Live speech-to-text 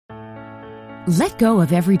Let go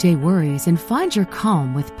of everyday worries and find your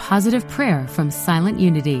calm with positive prayer from Silent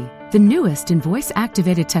Unity, the newest in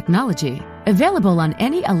voice-activated technology, available on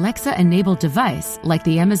any Alexa-enabled device like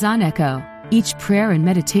the Amazon Echo. Each prayer and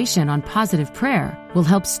meditation on positive prayer will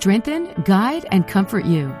help strengthen, guide, and comfort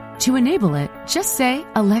you. To enable it, just say,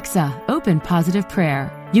 "Alexa, open positive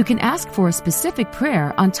prayer." You can ask for a specific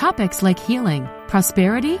prayer on topics like healing,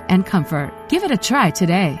 prosperity, and comfort. Give it a try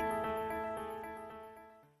today.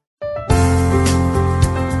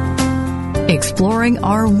 Exploring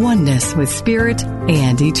our oneness with Spirit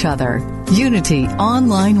and each other. Unity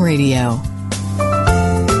Online Radio.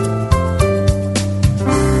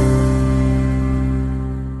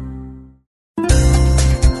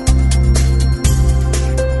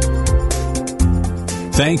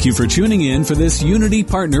 Thank you for tuning in for this Unity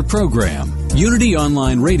Partner Program. Unity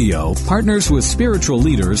Online Radio partners with spiritual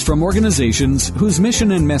leaders from organizations whose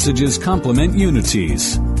mission and messages complement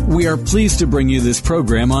Unity's. We are pleased to bring you this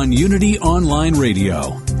program on Unity Online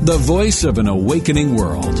Radio, the voice of an awakening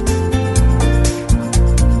world.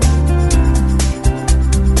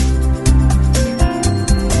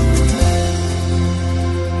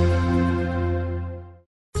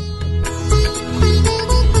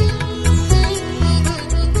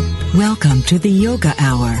 Welcome to the Yoga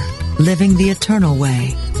Hour, Living the Eternal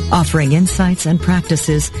Way, offering insights and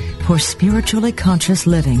practices for spiritually conscious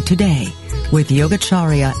living today with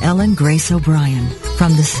Yogacharya Ellen Grace O'Brien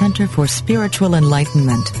from the Center for Spiritual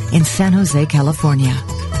Enlightenment in San Jose, California.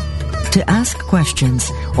 To ask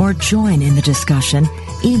questions or join in the discussion,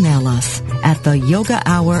 email us at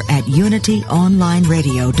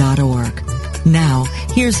theyogahour@unityonlineradio.org. Now,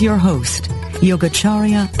 here's your host,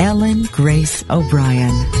 Yogacharya Ellen Grace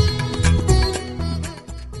O'Brien.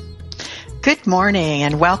 Good morning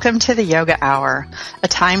and welcome to the Yoga Hour, a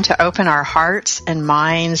time to open our hearts and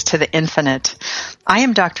minds to the infinite. I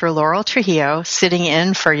am Dr. Laurel Trujillo, sitting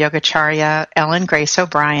in for Yogacharya Ellen Grace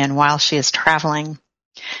O'Brien while she is traveling.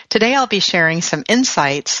 Today I'll be sharing some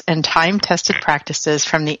insights and time-tested practices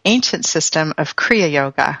from the ancient system of Kriya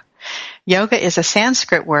Yoga. Yoga is a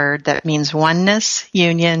Sanskrit word that means oneness,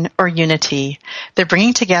 union, or unity, the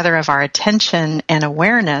bringing together of our attention and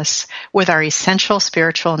awareness with our essential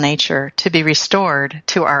spiritual nature to be restored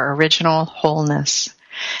to our original wholeness.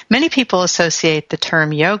 Many people associate the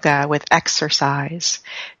term yoga with exercise.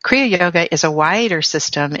 Kriya Yoga is a wider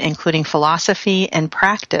system including philosophy and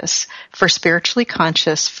practice for spiritually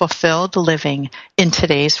conscious, fulfilled living in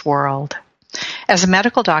today's world. As a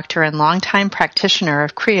medical doctor and longtime practitioner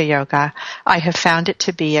of Kriya Yoga, I have found it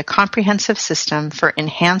to be a comprehensive system for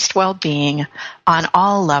enhanced well-being on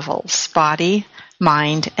all levels, body,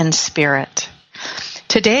 mind, and spirit.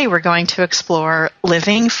 Today we're going to explore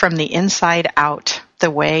living from the inside out,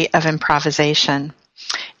 the way of improvisation.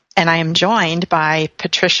 And I am joined by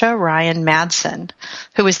Patricia Ryan Madson,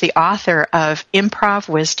 who is the author of Improv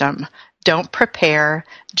Wisdom, Don't Prepare,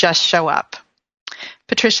 Just Show Up.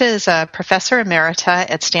 Patricia is a professor emerita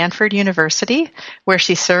at Stanford University, where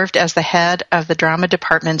she served as the head of the drama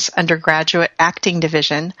department's undergraduate acting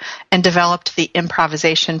division and developed the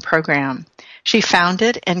improvisation program. She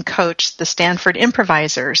founded and coached the Stanford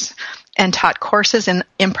Improvisers and taught courses in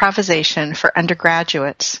improvisation for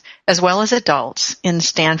undergraduates as well as adults in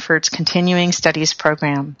Stanford's continuing studies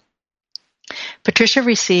program. Patricia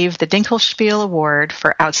received the Dinkelspiel Award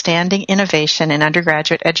for Outstanding Innovation in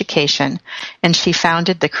Undergraduate Education, and she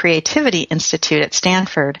founded the Creativity Institute at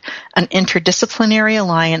Stanford, an interdisciplinary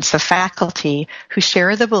alliance of faculty who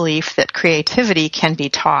share the belief that creativity can be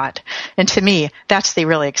taught. And to me, that's the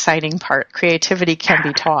really exciting part. Creativity can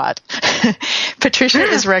be taught. Patricia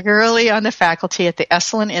is regularly on the faculty at the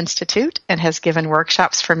Esalen Institute and has given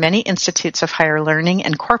workshops for many institutes of higher learning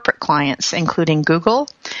and corporate clients, including Google,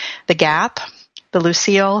 The Gap, the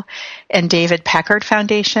Lucille and David Packard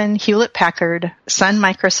Foundation, Hewlett-Packard, Sun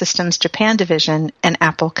Microsystems Japan Division, and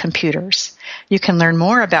Apple Computers. You can learn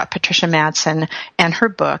more about Patricia Madson and her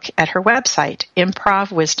book at her website,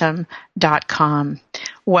 improvwisdom.com.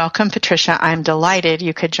 Welcome, Patricia. I'm delighted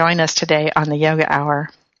you could join us today on the Yoga Hour.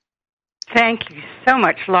 Thank you so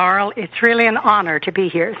much, Laurel. It's really an honor to be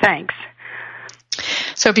here. Thanks.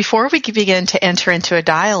 So before we begin to enter into a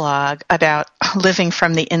dialogue about living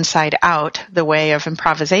from the inside out, the way of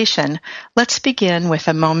improvisation, let's begin with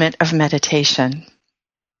a moment of meditation.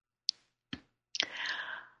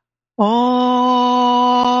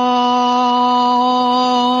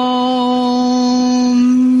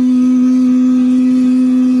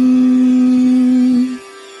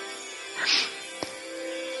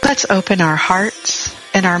 Let's open our hearts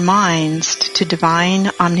and our minds to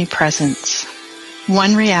divine omnipresence.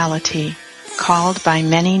 One reality, called by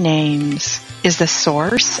many names, is the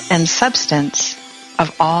source and substance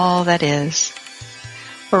of all that is.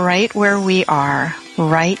 Right where we are,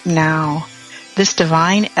 right now, this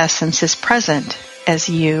divine essence is present as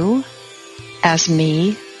you, as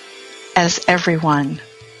me, as everyone,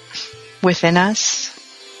 within us,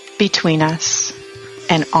 between us,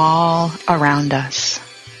 and all around us.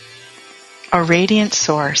 A radiant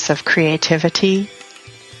source of creativity,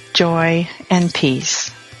 joy, and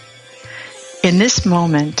peace. In this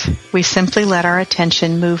moment, we simply let our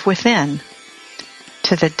attention move within,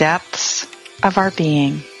 to the depths of our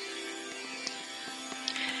being.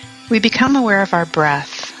 We become aware of our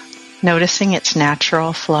breath, noticing its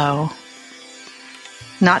natural flow.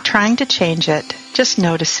 Not trying to change it, just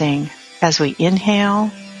noticing as we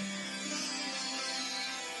inhale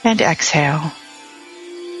and exhale.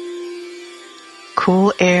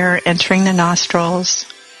 Cool air entering the nostrils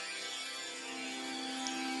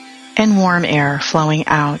and warm air flowing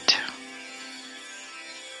out.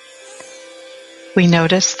 We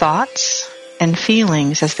notice thoughts and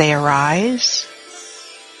feelings as they arise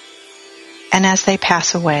and as they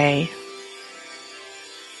pass away.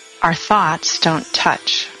 Our thoughts don't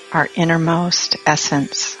touch our innermost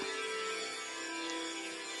essence.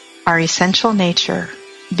 Our essential nature,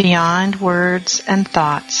 beyond words and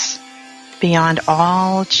thoughts, beyond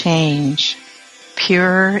all change,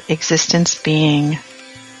 pure existence being,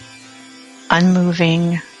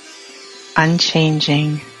 unmoving,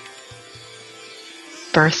 unchanging,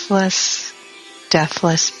 birthless,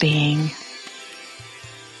 deathless being.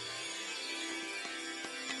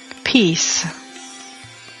 Peace,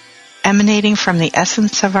 emanating from the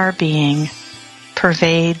essence of our being,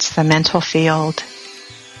 pervades the mental field,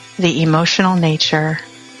 the emotional nature,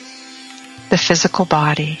 the physical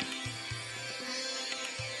body.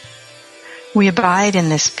 We abide in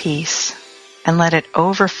this peace and let it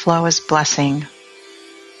overflow as blessing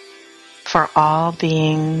for all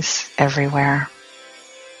beings everywhere.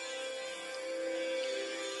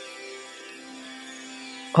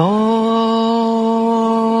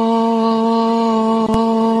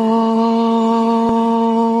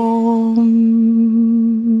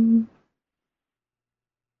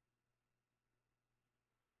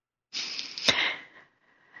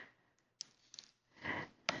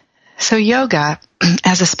 So yoga,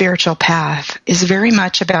 as a spiritual path, is very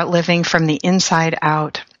much about living from the inside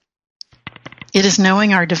out. It is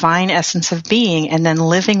knowing our divine essence of being and then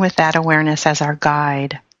living with that awareness as our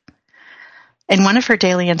guide. In one of her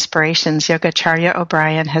daily inspirations, Yogacharya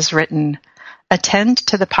O'Brien has written, "Attend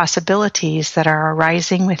to the possibilities that are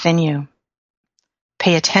arising within you.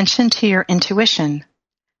 Pay attention to your intuition.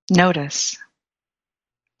 Notice."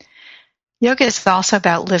 Yoga is also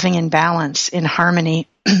about living in balance, in harmony,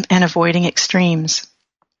 and avoiding extremes.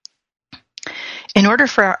 In order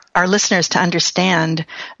for our listeners to understand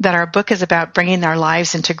that our book is about bringing our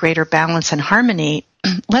lives into greater balance and harmony,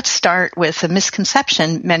 let's start with a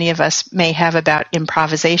misconception many of us may have about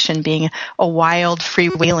improvisation being a wild,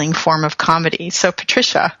 freewheeling form of comedy. So,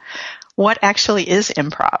 Patricia, what actually is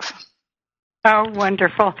improv? Oh,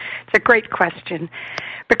 wonderful. It's a great question,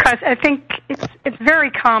 because I think it's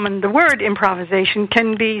very common. The word improvisation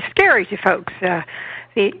can be scary to folks.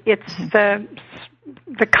 It's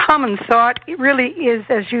the common thought. It really is,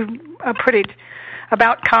 as you put it,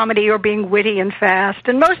 about comedy or being witty and fast.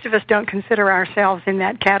 And most of us don't consider ourselves in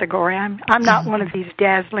that category. I'm not one of these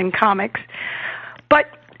dazzling comics. But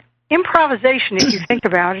improvisation, if you think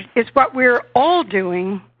about it, is what we're all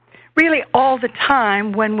doing really all the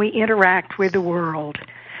time when we interact with the world.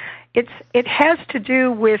 It has to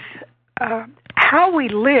do with how we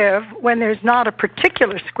live when there's not a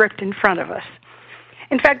particular script in front of us.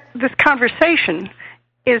 In fact, this conversation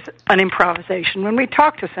is an improvisation. When we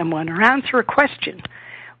talk to someone or answer a question,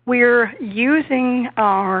 we're using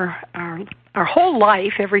our whole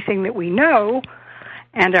life, everything that we know,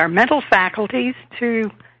 and our mental faculties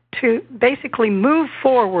to basically move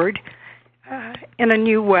forward in a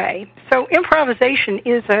new way. So improvisation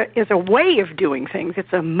is a way of doing things.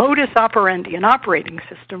 It's a modus operandi, an operating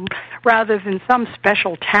system, rather than some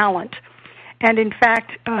special talent. And in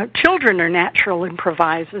fact, children are natural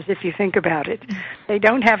improvisers, if you think about it. They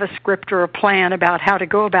don't have a script or a plan about how to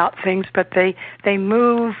go about things, but they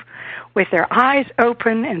move with their eyes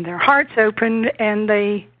open and their hearts open, and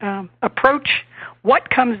they approach what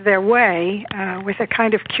comes their way with a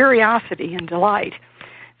kind of curiosity and delight.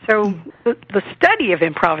 So the study of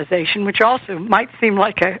improvisation, which also might seem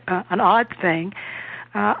like an odd thing,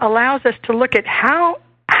 allows us to look at how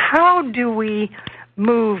do we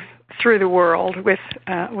move through the world with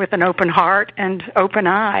an open heart and open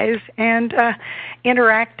eyes and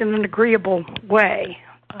interact in an agreeable way.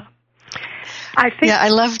 I think. Yeah, I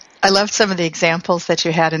love I loved some of the examples that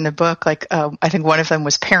you had in the book. Like, I think one of them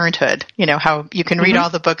was parenthood. You know, how you can read all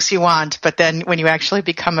the books you want, but then when you actually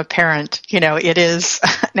become a parent, you know, it is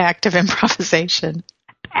an act of improvisation.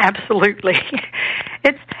 Absolutely.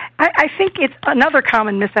 I think it's another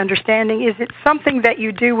common misunderstanding is it's something that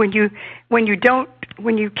you do when you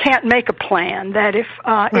can't make a plan. That if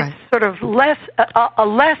it's sort of a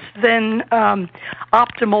less than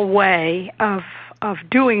optimal way of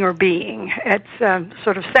doing or being. It's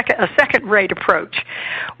sort of a second-rate approach.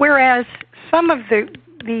 Whereas some of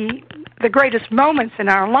the greatest moments in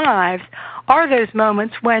our lives are those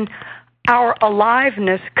moments when our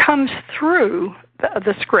aliveness comes through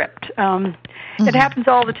the script. It happens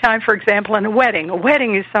all the time, for example, in a wedding. A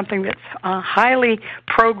wedding is something that's highly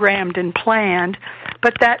programmed and planned,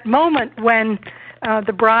 but that moment when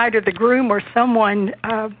the bride or the groom or someone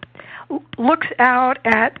looks out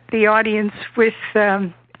at the audience with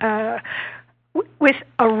a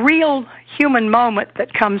real human moment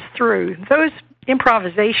that comes through, those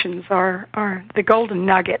improvisations are the golden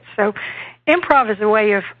nuggets. So improv is a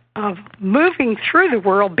way of moving through the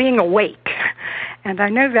world, being awake. And I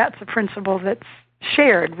know that's a principle that's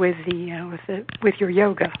shared with your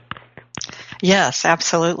yoga. Yes,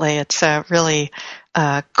 absolutely. It's a really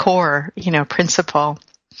core, principle.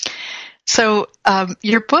 So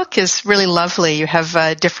your book is really lovely. You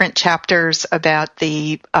have different chapters about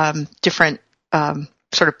the different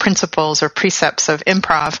sort of principles or precepts of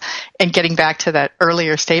improv, and getting back to that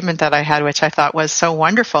earlier statement that I had, which I thought was so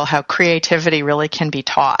wonderful, how creativity really can be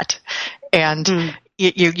taught. And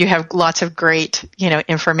you have lots of great,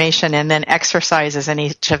 information and then exercises in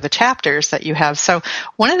each of the chapters that you have. So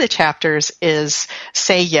one of the chapters is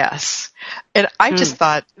Say Yes. And I just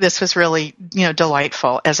thought this was really,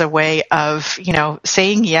 delightful as a way of,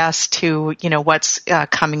 saying yes to, what's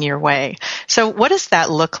coming your way. So what does that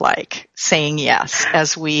look like, saying yes,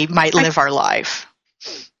 as we might live our life?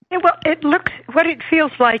 Well, what it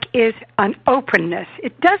feels like is an openness.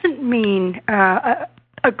 It doesn't mean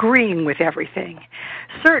agreeing with everything.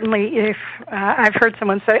 Certainly, if I've heard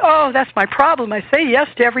someone say, "Oh, that's my problem. I say yes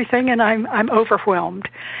to everything, and I'm overwhelmed."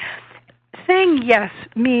 Saying yes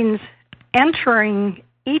means entering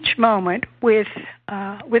each moment with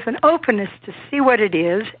an openness to see what it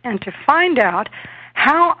is and to find out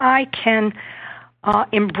how I can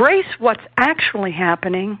embrace what's actually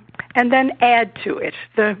happening and then add to it.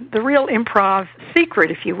 The real improv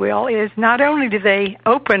secret, if you will, is not only do they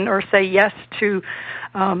open or say yes to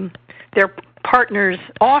their partner's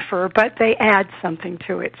offer, but they add something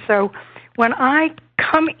to it. So when I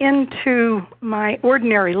come into my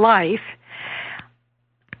ordinary life,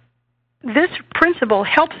 this principle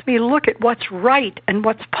helps me look at what's right and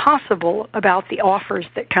what's possible about the offers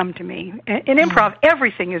that come to me. In improv,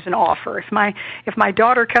 everything is an offer. If my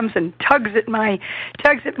daughter comes and tugs at my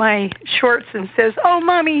shorts and says, "Oh,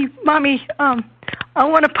 mommy, I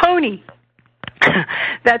want a pony,"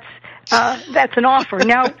 that's an offer.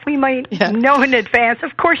 Now we might know in advance.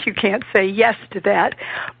 Of course, you can't say yes to that,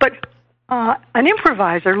 but an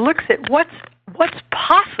improviser looks at what's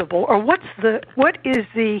possible, or what is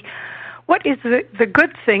the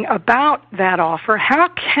good thing about that offer? How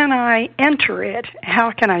can I enter it?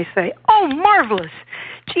 How can I say, "Oh, marvelous!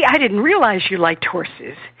 Gee, I didn't realize you liked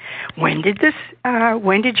horses. When did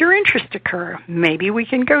your interest occur? Maybe we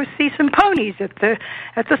can go see some ponies at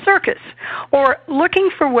the circus." Or looking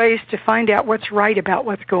for ways to find out what's right about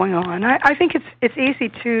what's going on. I think it's easy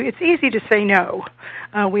to say no.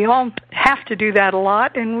 We all have to do that a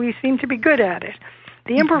lot, and we seem to be good at it.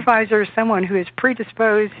 The improviser is someone who is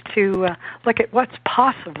predisposed to look at what's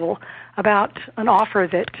possible about an offer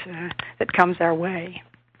that comes our way.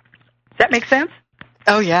 Does that make sense?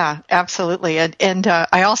 Oh, yeah, absolutely. And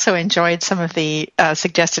I also enjoyed some of the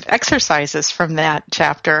suggested exercises from that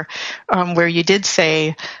chapter where you did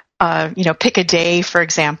say, pick a day, for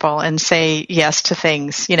example, and say yes to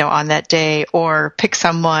things, on that day, or pick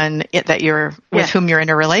someone with whom you're in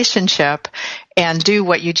a relationship and do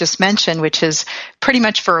what you just mentioned, which is pretty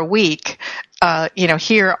much for a week,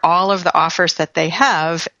 hear all of the offers that they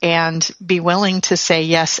have and be willing to say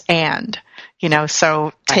yes and.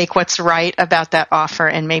 So take what's right about that offer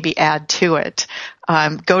and maybe add to it.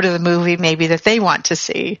 Go to the movie maybe that they want to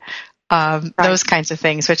see. Those kinds of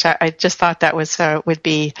things, which I just thought that would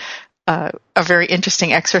be a very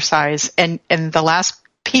interesting exercise. And the last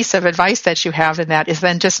piece of advice that you have in that is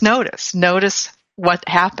then just notice what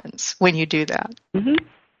happens when you do that. Mm-hmm.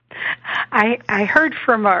 I heard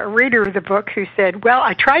from a reader of the book who said, well,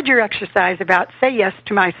 I tried your exercise about say yes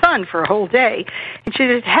to my son for a whole day. And she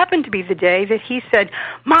said it happened to be the day that he said,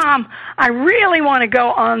 Mom, I really want to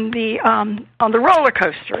go on the roller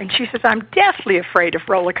coaster. And she says, I'm deathly afraid of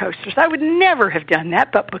roller coasters. I would never have done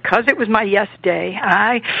that, but because it was my yes day,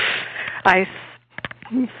 I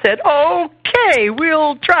said, okay,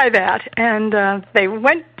 we'll try that. And they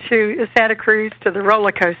went to Santa Cruz to the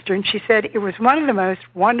roller coaster, and she said it was one of the most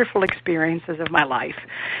wonderful experiences of my life,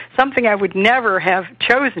 something I would never have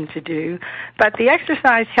chosen to do. But the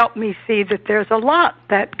exercise helped me see that there's a lot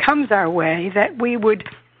that comes our way that we would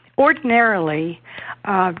ordinarily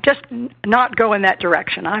just not go in that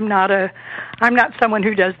direction. I'm not someone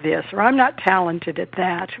who does this, or I'm not talented at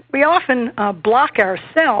that. We often block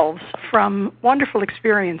ourselves from wonderful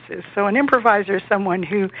experiences. So an improviser is someone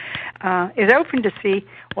who is open to see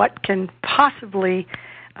what can possibly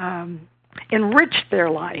enrich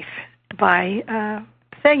their life by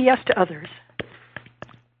saying yes to others.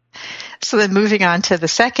 So then moving on to the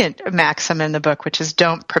second maxim in the book, which is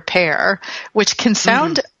don't prepare, which can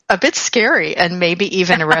sound a bit scary and maybe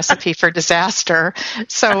even a recipe for disaster.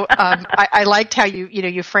 So I liked how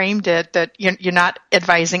you framed it, that you're not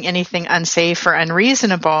advising anything unsafe or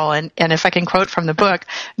unreasonable. And if I can quote from the book,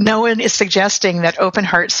 no one is suggesting that open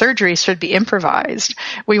heart surgery should be improvised.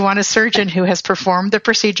 We want a surgeon who has performed the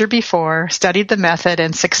procedure before, studied the method,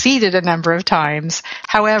 and succeeded a number of times.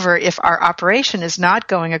 However, if our operation is not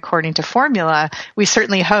going according to formula, we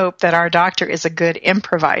certainly hope that our doctor is a good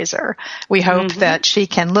improviser. We hope that she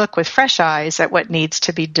can look with fresh eyes at what needs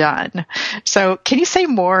to be done. So can you say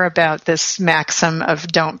more about this maxim of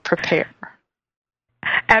don't prepare?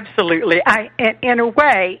 Absolutely. In a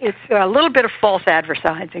way, it's a little bit of false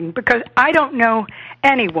advertising, because I don't know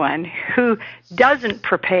anyone who doesn't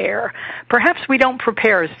prepare. Perhaps we don't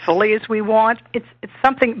prepare as fully as we want. It's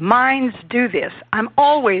something, minds do this. I'm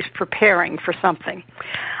always preparing for something.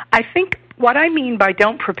 I think what I mean by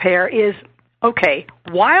don't prepare is, okay,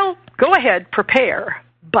 go ahead, prepare,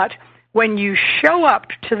 but when you show up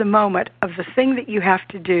to the moment of the thing that you have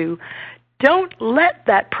to do, don't let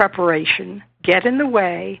that preparation get in the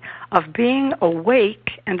way of being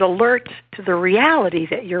awake and alert to the reality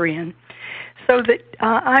that you're in. So that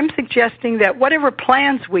I'm suggesting that whatever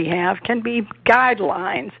plans we have can be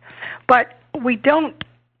guidelines, but we don't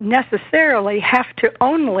necessarily have to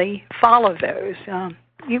only follow those.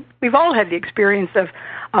 We've all had the experience of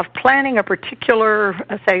planning a particular,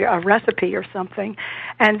 say, a recipe or something,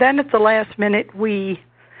 and then at the last minute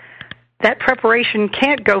that preparation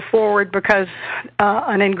can't go forward because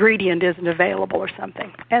an ingredient isn't available or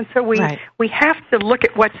something. And so we have to look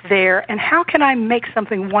at what's there and how can I make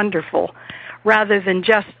something wonderful, rather than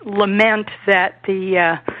just lament that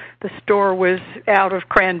the store was out of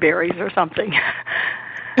cranberries or something.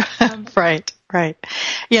 Right.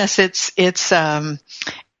 Yes, it's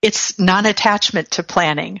non-attachment to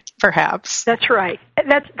planning, perhaps. That's right.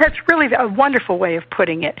 That's really a wonderful way of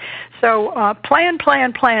putting it. So plan,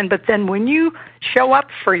 but then when you show up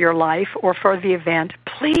for your life or for the event,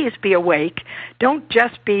 please be awake. Don't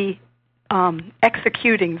just be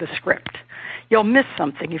executing the script. You'll miss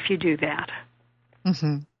something if you do that.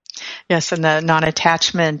 Mm-hmm. Yes, and the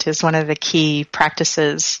non-attachment is one of the key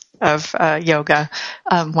practices of yoga.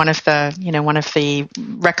 One of the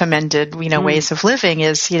recommended ways of living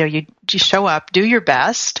is you show up, do your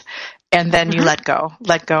best, and then you let go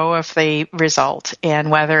of the result,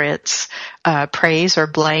 and whether it's praise or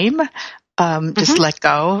blame, just let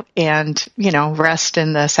go and rest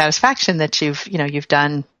in the satisfaction that you've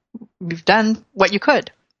done what you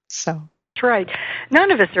could. So. That's right.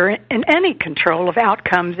 None of us are in any control of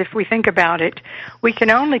outcomes. If we think about it, we can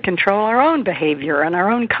only control our own behavior and our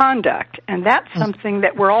own conduct, and that's something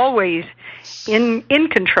that we're always in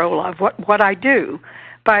control of, what I do.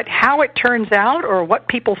 But how it turns out or what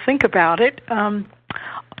people think about it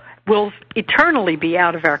will eternally be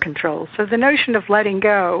out of our control. So the notion of letting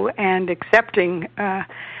go and accepting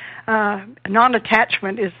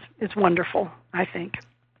non-attachment is wonderful, I think.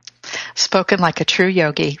 Spoken like a true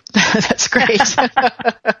yogi. That's great.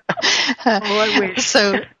 I wish.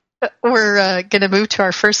 So we're going to move to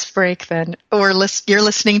our first break then. You're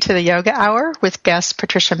listening to the Yoga Hour with guest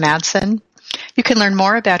Patricia Madson. You can learn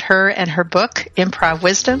more about her and her book, Improv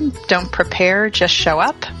Wisdom, Don't Prepare, Just Show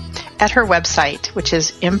Up, at her website, which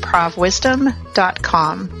is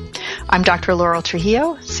improvwisdom.com. I'm Dr. Laurel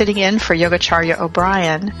Trujillo, sitting in for Yogacharya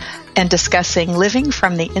O'Brien and discussing living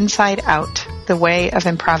from the inside out, the way of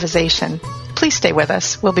improvisation. Please stay with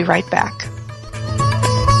us. We'll be right back.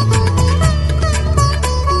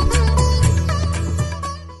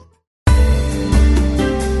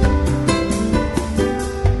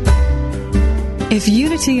 If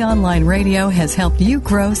Unity Online Radio has helped you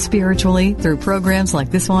grow spiritually through programs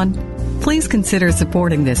like this one, please consider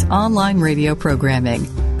supporting this online radio programming.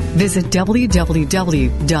 Visit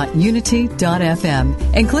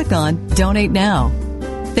www.unity.fm and click on Donate Now.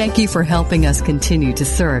 Thank you for helping us continue to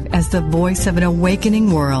serve as the voice of an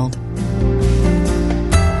awakening world.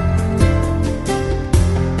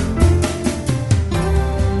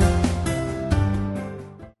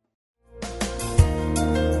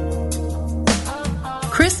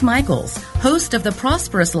 Chris Michaels, host of The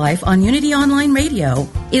Prosperous Life on Unity Online Radio,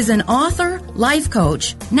 is an author, life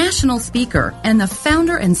coach, national speaker, and the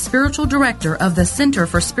founder and spiritual director of the Center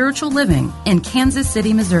for Spiritual Living in Kansas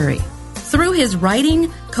City, Missouri. Through his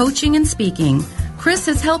writing, coaching, and speaking, Chris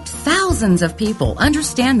has helped thousands of people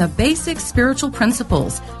understand the basic spiritual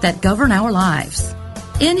principles that govern our lives.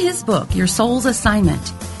 In his book, Your Soul's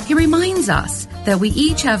Assignment, he reminds us that we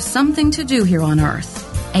each have something to do here on earth,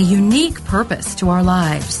 a unique purpose to our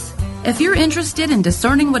lives. If you're interested in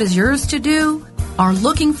discerning what is yours to do, are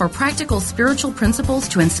looking for practical spiritual principles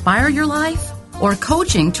to inspire your life, or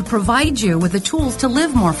coaching to provide you with the tools to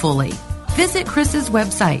live more fully, visit Chris's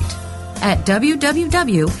website at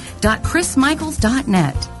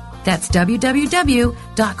www.chrismichaels.net. That's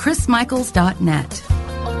www.chrismichaels.net.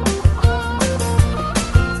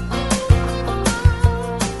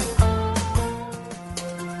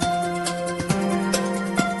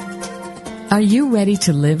 Are you ready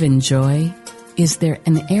to live in joy? Is there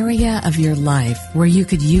an area of your life where you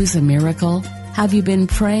could use a miracle? Have you been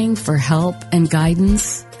praying for help and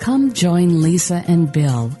guidance? Come join Lisa and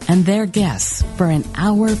Bill and their guests for an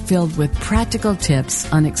hour filled with practical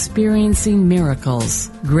tips on experiencing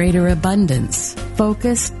miracles, greater abundance,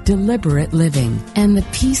 focused, deliberate living, and the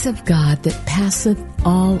peace of God that passeth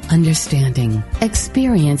all understanding.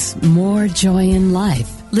 Experience more joy in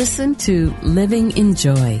life. Listen to Living in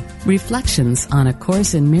Joy, Reflections on A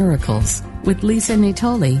Course in Miracles with Lisa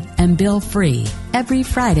Natoli and Bill Free every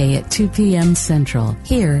Friday at 2 p.m. Central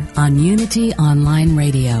here on Unity Online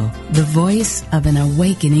Radio, the voice of an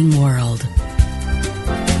awakening world.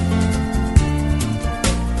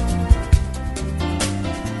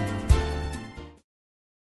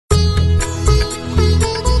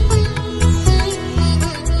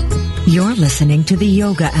 You're listening to the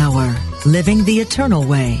Yoga Hour, Living the Eternal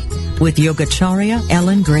Way, with Yogacharya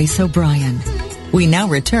Ellen Grace O'Brien. We now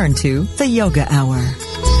return to the Yoga Hour.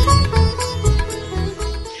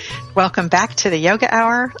 Welcome back to the Yoga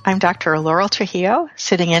Hour. I'm Dr. Laurel Trujillo,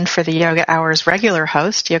 sitting in for the Yoga Hour's regular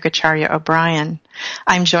host, Yogacharya O'Brien.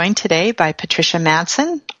 I'm joined today by Patricia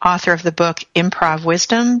Madson, author of the book Improv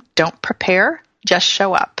Wisdom, Don't Prepare, Just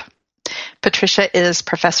Show Up. Patricia is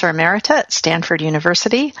Professor Emerita at Stanford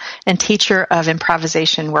University and teacher of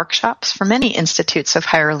improvisation workshops for many institutes of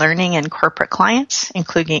higher learning and corporate clients,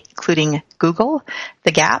 including Google,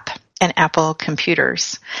 The Gap, and Apple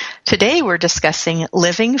Computers. Today we're discussing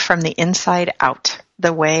living from the inside out,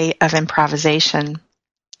 the way of improvisation.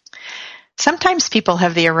 Sometimes people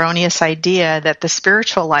have the erroneous idea that the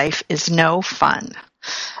spiritual life is no fun.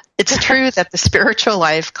 It's true that the spiritual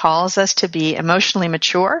life calls us to be emotionally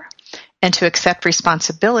mature and to accept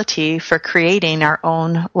responsibility for creating our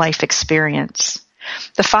own life experience.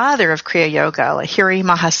 The father of Kriya Yoga, Lahiri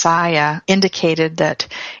Mahasaya, indicated that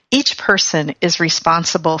each person is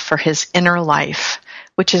responsible for his inner life,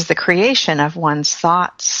 which is the creation of one's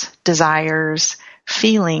thoughts, desires,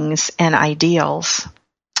 feelings, and ideals.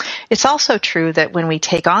 It's also true that when we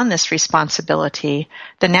take on this responsibility,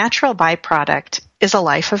 the natural byproduct is a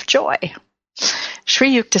life of joy.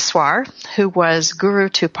 Sri Yukteswar, who was guru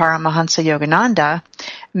to Paramahansa Yogananda,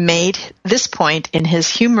 made this point in his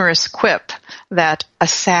humorous quip that a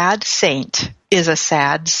sad saint is a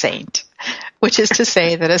sad saint, which is to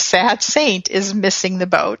say that a sad saint is missing the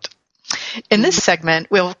boat. In this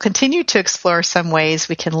segment, we'll continue to explore some ways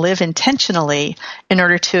we can live intentionally in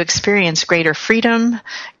order to experience greater freedom,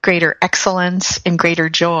 greater excellence, and greater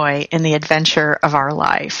joy in the adventure of our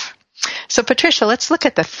life. So, Patricia, let's look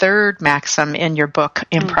at the third maxim in your book,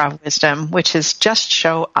 Improv Wisdom, which is just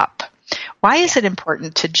show up. Why is it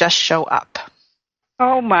important to just show up?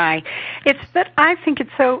 Oh, my. It's that I think it's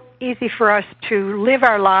so easy for us to live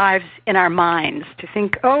our lives in our minds, to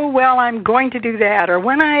think, oh, well, I'm going to do that, or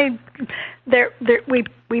when we're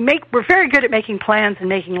very good at making plans and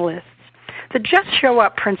making lists. The just show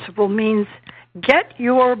up principle means get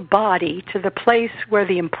your body to the place where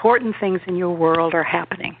the important things in your world are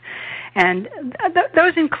happening. And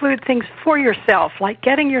those include things for yourself, like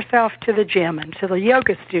getting yourself to the gym and to the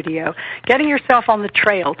yoga studio, getting yourself on the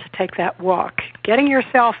trail to take that walk, getting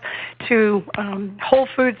yourself to Whole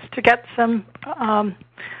Foods to get some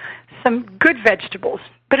good vegetables,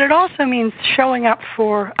 but it also means showing up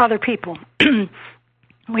for other people.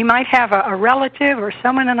 We might have a relative or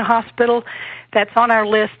someone in a hospital that's on our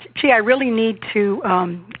list. Gee, I really need to,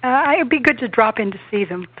 it'd be good to drop in to see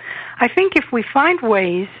them. I think if we find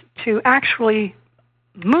ways to actually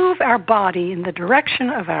move our body in the direction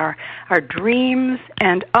of our dreams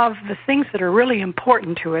and of the things that are really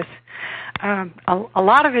important to us, a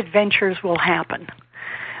lot of adventures will happen.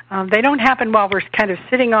 They don't happen while we're kind of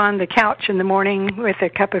sitting on the couch in the morning with a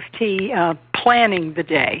cup of tea, planning the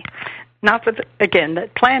day. Not that, again,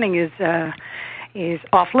 that planning is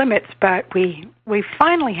off limits, but we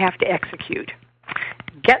finally have to execute.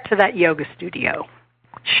 Get to that yoga studio.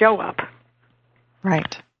 Show up.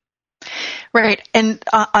 Right. Right. And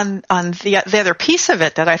on the other piece of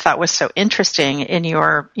it that I thought was so interesting in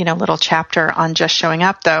your, little chapter on just showing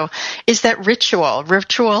up, though, is that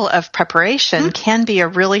ritual of preparation can be a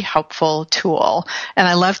really helpful tool. And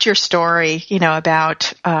I loved your story,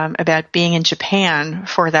 about being in Japan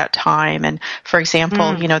for that time. And for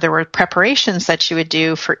example, there were preparations that you would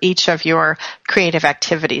do for each of your creative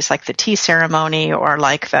activities, like the tea ceremony or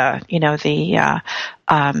like the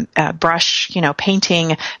brush,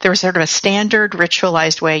 painting. There was sort of a standard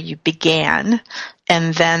ritualized way you began,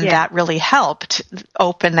 and then that really helped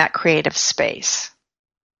open that creative space.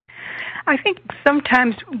 I think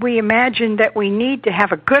sometimes we imagine that we need to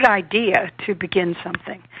have a good idea to begin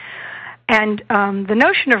something. And the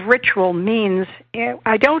notion of ritual means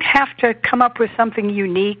I don't have to come up with something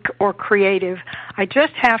unique or creative. I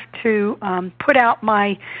just have to put out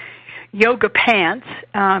my yoga pants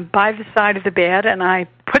by the side of the bed, and I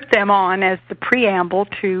put them on as the preamble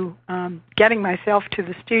to getting myself to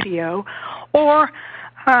the studio. Or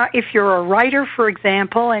if you're a writer, for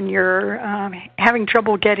example, and you're having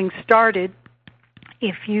trouble getting started,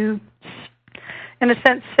 if you, in a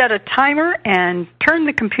sense, set a timer and turn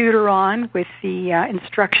the computer on with the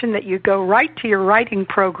instruction that you go right to your writing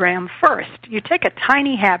program first. You take a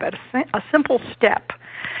tiny habit, a simple step,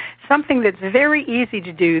 something that's very easy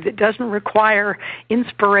to do that doesn't require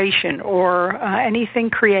inspiration or anything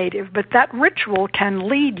creative, but that ritual can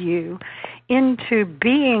lead you into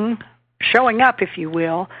showing up, if you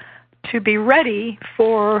will, to be ready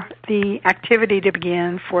for the activity to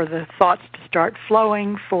begin, for the thoughts to start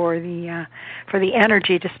flowing, for the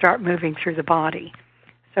energy to start moving through the body.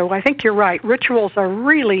 So I think you're right. Rituals are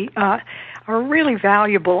really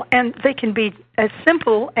valuable, and they can be as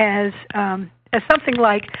simple as something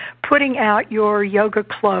like putting out your yoga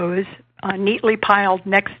clothes neatly piled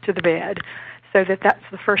next to the bed so that that's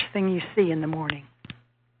the first thing you see in the morning.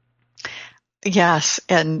 Yes,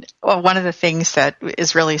 and one of the things that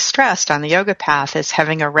is really stressed on the yoga path is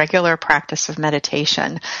having a regular practice of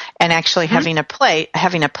meditation and actually having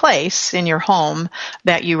a place in your home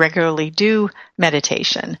that you regularly do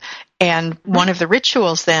meditation. And one of the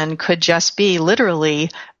rituals then could just be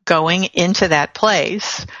literally going into that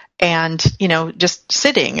place and, just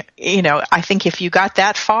sitting. I think if you got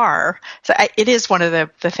that far, it is one of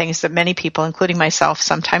the things that many people, including myself,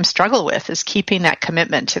 sometimes struggle with, is keeping that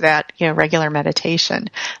commitment to that, regular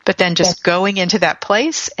meditation. But then just going into that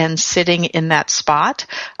place and sitting in that spot,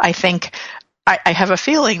 I think I have a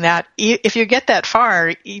feeling that if you get that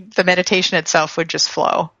far, the meditation itself would just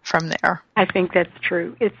flow from there. I think that's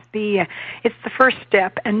true. It's the first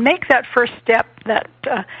step, and make that first step that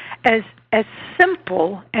as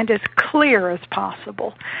simple and as clear as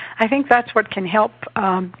possible. I think that's what can help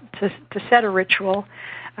to set a ritual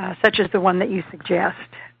such as the one that you suggest.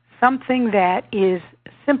 Something that is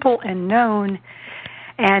simple and known,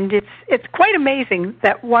 and it's quite amazing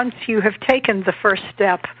that once you have taken the first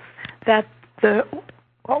step, that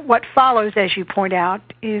what follows, as you point out,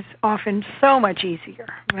 is often so much easier.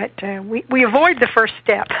 But we avoid the first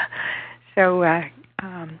step, so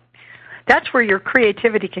that's where your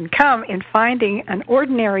creativity can come, in finding an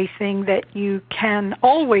ordinary thing that you can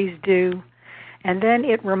always do, and then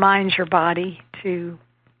it reminds your body to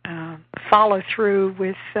follow through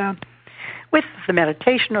with the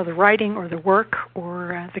meditation or the writing or the work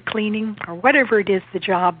or the cleaning or whatever it is, the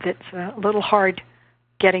job that's a little hard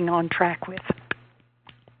getting on track with.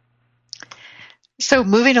 So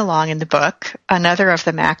moving along in the book, another of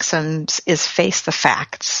the maxims is face the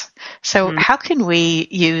facts. So how can we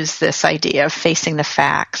use this idea of facing the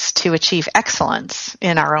facts to achieve excellence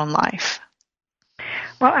in our own life?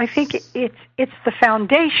 Well, I think it's the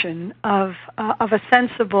foundation of a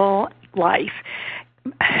sensible life.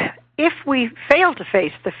 If we fail to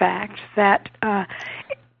face the facts, that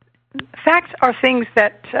facts are things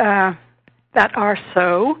that are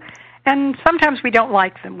so, and sometimes we don't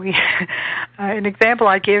like them. An example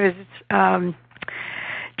I give is,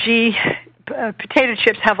 potato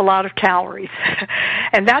chips have a lot of calories,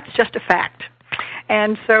 and that's just a fact.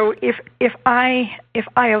 And so if I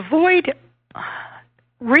avoid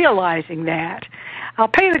realizing that, I'll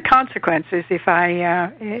pay the consequences if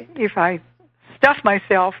I stuff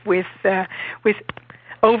myself with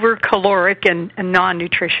over-caloric and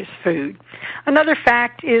non-nutritious food. Another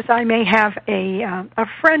fact is I may have a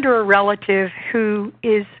friend or a relative who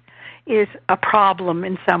is a problem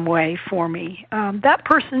in some way for me. That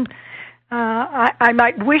person, I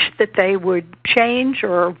might wish that they would change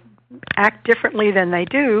or act differently than they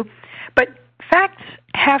do, but facts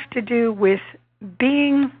have to do with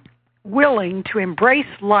being willing to embrace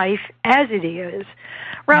life as it is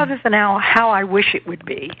rather than how I wish it would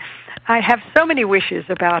be. I have so many wishes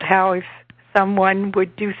about how if someone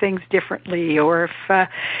would do things differently, or if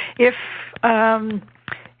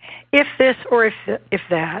this or if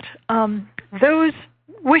that. Those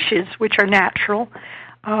wishes, which are natural,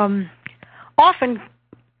 often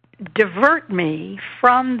divert me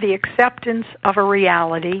from the acceptance of a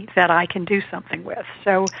reality that I can do something with.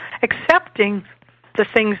 So accepting the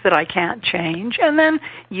things that I can't change, and then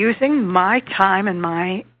using my time and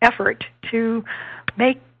my effort to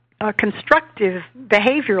make constructive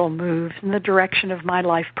behavioral moves in the direction of my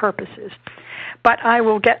life purposes. But I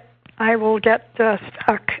will get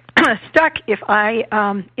stuck if I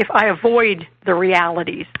avoid the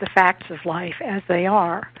realities, the facts of life as they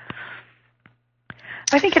are.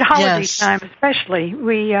 I think at holiday time, especially,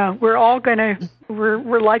 we're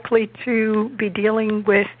likely to be dealing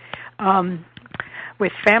with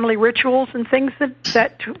family rituals and things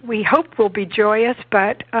that we hope will be joyous,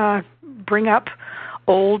 but bring up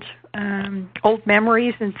old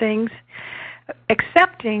memories and things.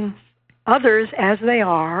 Accepting others as they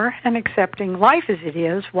are and accepting life as it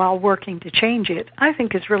is while working to change it, I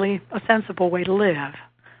think is really a sensible way to live.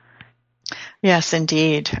 Yes,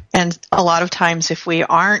 indeed. And a lot of times if we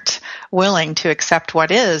aren't willing to accept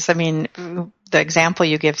what is, I mean, the example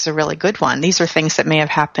you give is a really good one. These are things that may have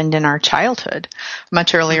happened in our childhood,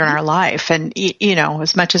 much earlier in our life. And,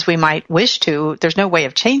 as much as we might wish to, there's no way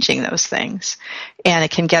of changing those things. And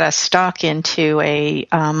it can get us stuck into a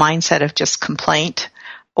mindset of just complaint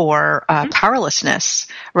or powerlessness,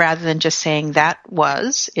 rather than just saying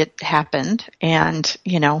it happened, and,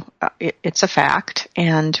 it's a fact.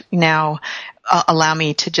 And now allow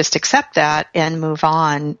me to just accept that and move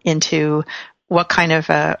on into what kind of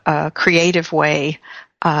a creative way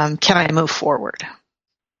can I move forward?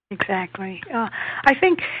 Exactly. I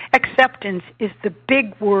think acceptance is the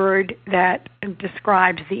big word that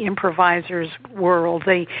describes the improviser's world.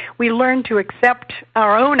 We learn to accept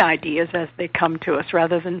our own ideas as they come to us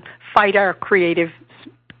rather than fight our creative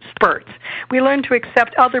spurts. We learn to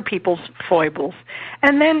accept other people's foibles.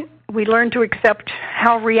 And then we learn to accept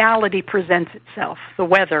how reality presents itself, the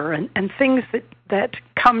weather and things that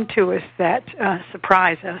come to us that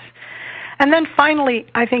surprise us. And then finally,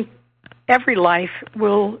 I think every life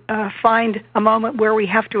will find a moment where we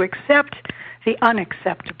have to accept the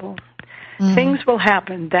unacceptable. Mm-hmm. Things will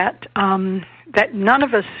happen that none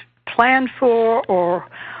of us plan for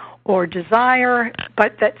or desire,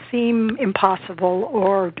 but that seem impossible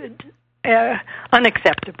or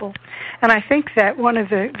unacceptable. And I think that one of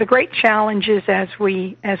the great challenges as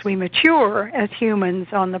we mature as humans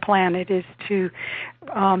on the planet is to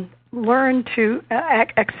learn to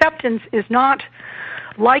acceptance is not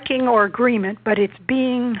liking or agreement, but it's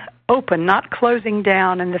being open, not closing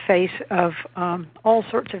down in the face of all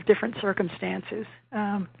sorts of different circumstances.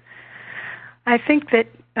 I think that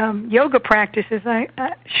yoga practices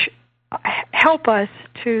help us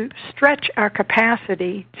to stretch our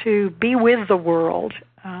capacity to be with the world,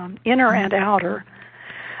 inner and outer,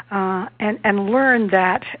 and learn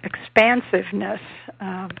that expansiveness.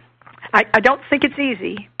 I don't think it's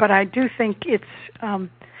easy, but I do think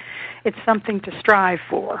it's something to strive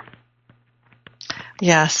for.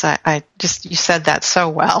 Yes, you said that so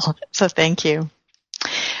well, so thank you.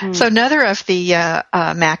 So another of the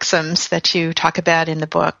maxims that you talk about in the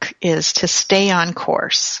book is to stay on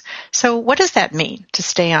course. So what does that mean, to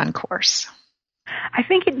stay on course? I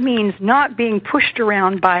think it means not being pushed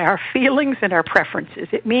around by our feelings and our preferences.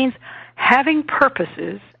 It means having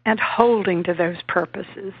purposes and holding to those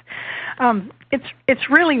purposes. It's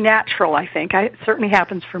really natural, I think. It certainly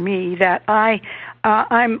happens for me that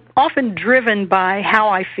I'm often driven by how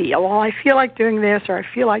I feel. Well, I feel like doing this, or I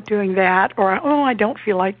feel like doing that, or I don't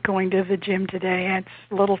feel like going to the gym today. It's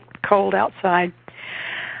a little cold outside.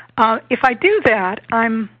 If I do that,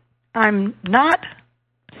 I'm not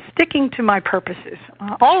sticking to my purposes.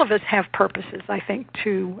 All of us have purposes, I think,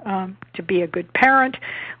 to be a good parent.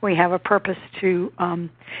 We have a purpose to,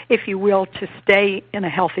 if you will, to stay in a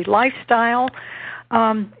healthy lifestyle.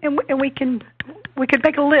 And we can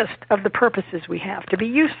make a list of the purposes we have to be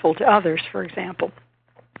useful to others, for example.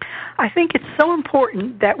 I think it's so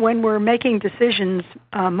important that when we're making decisions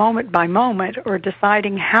moment by moment or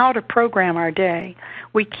deciding how to program our day,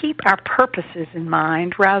 we keep our purposes in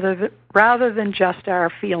mind rather than just our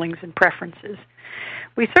feelings and preferences.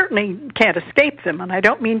 We certainly can't escape them, and I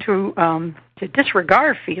don't mean to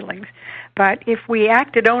disregard feelings, but if we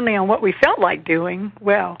acted only on what we felt like doing,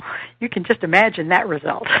 well, you can just imagine that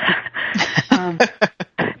result.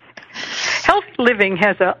 Healthy living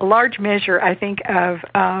has a large measure, I think,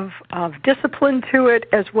 of discipline to it,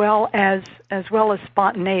 as well as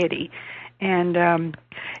spontaneity. And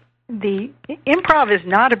the improv is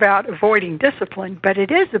not about avoiding discipline, but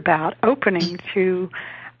it is about opening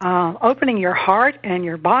your heart and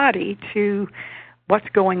your body to what's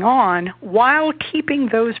going on while keeping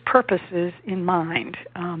those purposes in mind.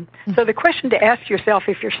 So the question to ask yourself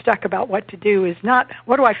if you're stuck about what to do is not,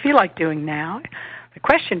 what do I feel like doing now? The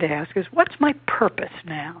question to ask is, what's my purpose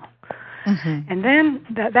now? Mm-hmm. And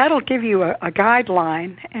then that'll give you a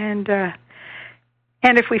guideline. And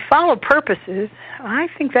if we follow purposes, I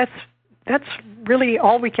think that's really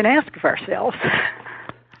all we can ask of ourselves.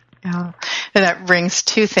 Yeah. And that brings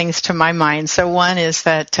two things to my mind. So one is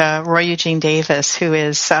that Roy Eugene Davis, who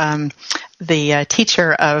is the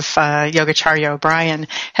teacher of Yogacharya O'Brien,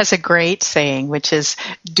 has a great saying, which is,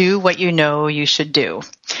 do what you know you should do,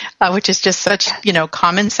 which is just such,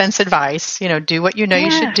 common sense advice. Do what you know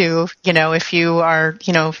you should do. If you are,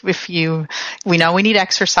 we know we need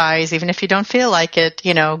exercise, even if you don't feel like it,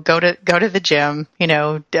 go to the gym,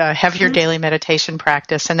 have your daily meditation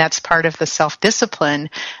practice. And that's part of the self-discipline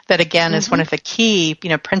that, again, is one of the key,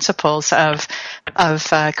 principles of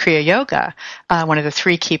Kriya Yoga. One of the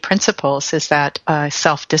three key principles is that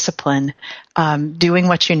self-discipline, doing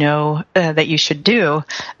what you know that you should do.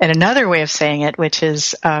 And another way of saying it, which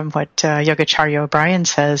is what Yogacharya O'Brien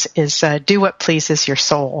says, is do what pleases your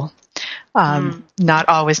soul. Not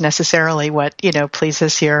always necessarily what,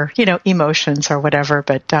 pleases your, emotions or whatever,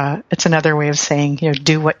 but it's another way of saying,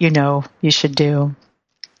 do what you know you should do.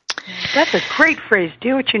 That's a great phrase,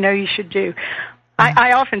 do what you know you should do.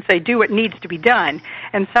 I often say do what needs to be done,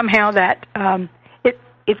 and somehow that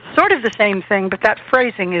it's sort of the same thing, but that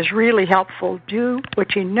phrasing is really helpful. Do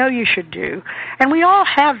what you know you should do. And we all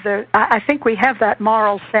have I think we have that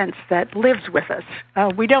moral sense that lives with us.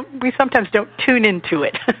 We sometimes don't tune into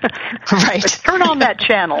it. Right. But turn on that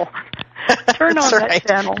channel. Turn on that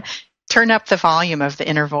channel. Turn up the volume of the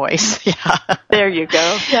inner voice. Yeah. There you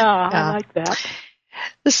go. Yeah, I like that.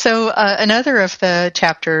 So another of the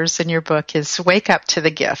chapters in your book is Wake Up to the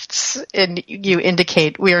Gifts. And you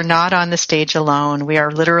indicate we are not on the stage alone. We are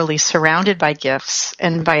literally surrounded by gifts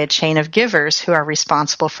and by a chain of givers who are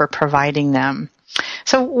responsible for providing them.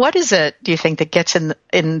 So what is it, do you think, that gets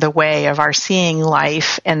in the way of our seeing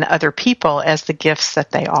life and other people as the gifts that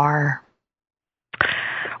they are?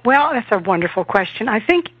 Well, that's a wonderful question. I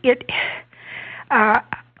think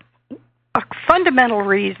a fundamental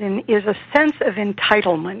reason is a sense of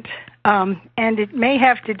entitlement, and it may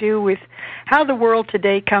have to do with how the world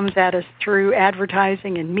today comes at us through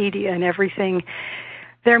advertising and media and everything.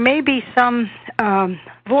 There may be some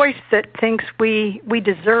voice that thinks we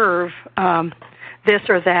deserve this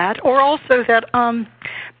or that, or also that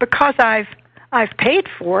because I've paid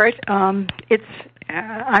for it, I'm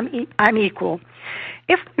equal.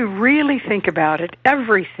 If we really think about it,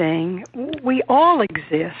 everything, we all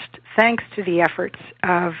exist thanks to the efforts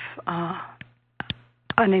of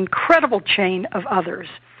an incredible chain of others.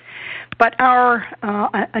 But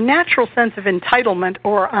a natural sense of entitlement,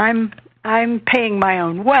 or I'm paying my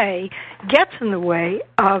own way, gets in the way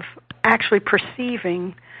of actually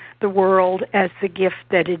perceiving the world as the gift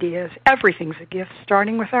that it is. Everything's a gift,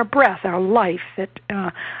 starting with our breath, our life, that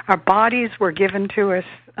our bodies were given to us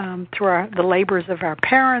through the labors of our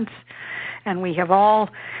parents, and we have all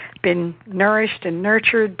been nourished and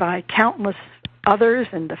nurtured by countless others,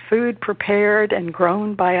 and the food prepared and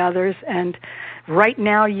grown by others. And right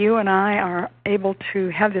now, you and I are able to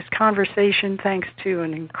have this conversation thanks to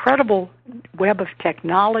an incredible web of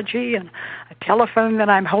technology and a telephone that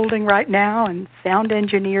I'm holding right now and sound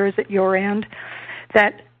engineers at your end,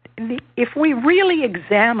 that if we really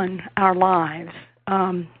examine our lives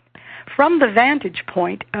from the vantage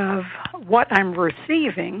point of what I'm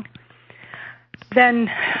receiving, then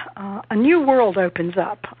a new world opens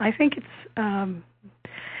up. I think it's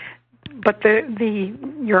But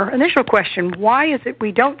your initial question, why is it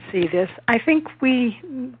we don't see this? I think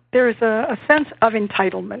there's a sense of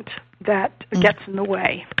entitlement that gets in the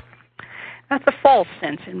way. That's a false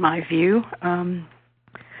sense, in my view.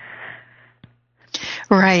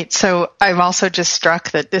 Right. So I'm also just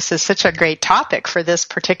struck that this is such a great topic for this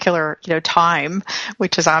particular, time,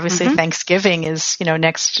 which is obviously Thanksgiving is,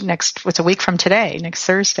 next, it's a week from today, next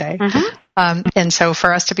Thursday. And so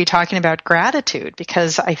for us to be talking about gratitude,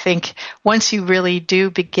 because I think once you really do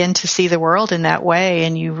begin to see the world in that way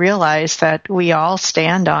and you realize that we all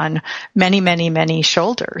stand on many, many, many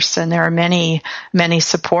shoulders and there are many, many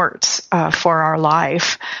supports for our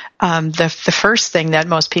life, the first thing that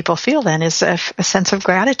most people feel then is a sense of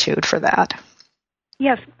gratitude for that.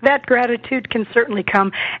 Yes, that gratitude can certainly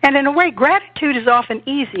come. And in a way, gratitude is often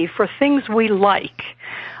easy for things we like.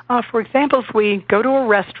 For example, if we go to a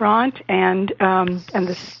restaurant and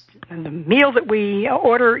the meal that we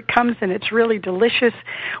order comes and it's really delicious,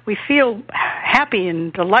 we feel happy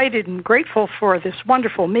and delighted and grateful for this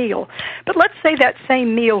wonderful meal. But let's say that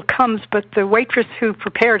same meal comes, but the waitress who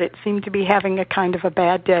prepared it seemed to be having a kind of a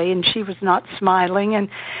bad day, and she was not smiling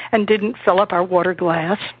and didn't fill up our water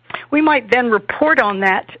glass. We might then report on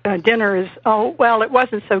that dinner as, oh, well, it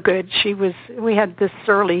wasn't so good. We had this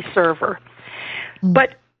surly server.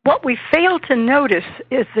 But what we fail to notice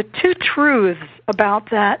is the two truths about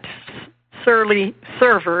that surly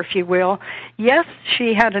server, if you will. Yes,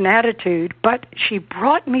 she had an attitude, but she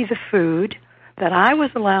brought me the food that I was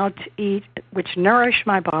allowed to eat, which nourished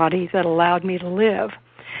my body, that allowed me to live.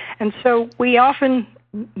 And so we often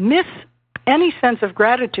miss any sense of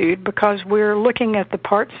gratitude because we're looking at the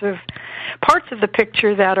parts of the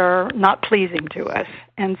picture that are not pleasing to us.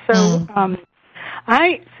 And so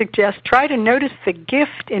I suggest try to notice the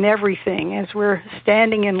gift in everything as we're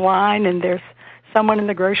standing in line and there's someone in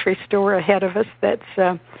the grocery store ahead of us that's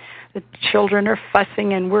the children are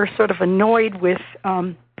fussing and we're sort of annoyed with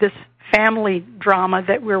this family drama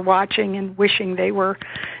that we're watching and wishing they were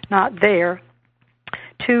not there.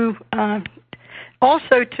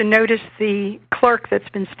 Also to notice the clerk that's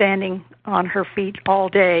been standing on her feet all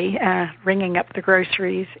day, ringing up the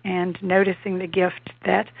groceries and noticing the gift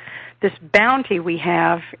that this bounty we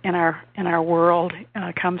have in our world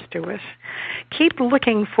comes to us. Keep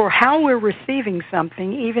looking for how we're receiving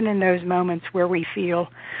something, even in those moments where we feel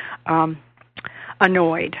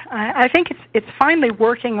annoyed. I think it's finally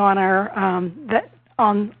working on our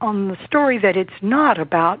on the story that it's not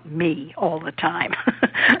about me all the time,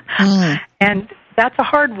 and that's a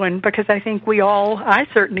hard one because I think I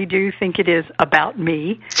certainly do think it is about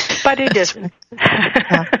me, but it isn't.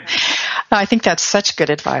 I think that's such good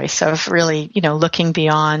advice of really, looking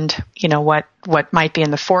beyond, what might be in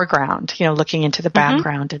the foreground, looking into the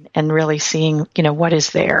background and really seeing, what is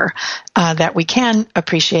there that we can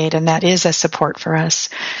appreciate, and that is a support for us.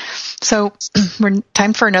 So we're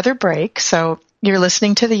time for another break. So you're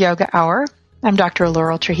listening to the Yoga Hour. I'm Dr.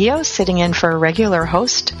 Laurel Trujillo, sitting in for a regular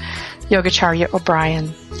host, Yogacharya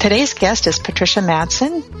O'Brien. Today's guest is Patricia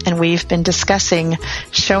Madson, and we've been discussing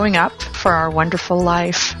showing up for our wonderful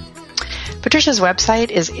life. Patricia's website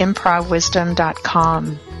is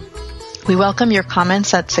improvwisdom.com. We welcome your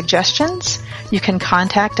comments and suggestions. You can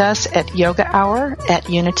contact us at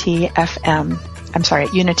unity.fm.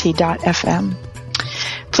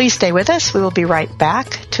 Please stay with us. We will be right back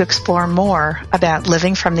to explore more about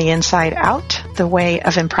living from the inside out, the way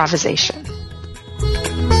of improvisation.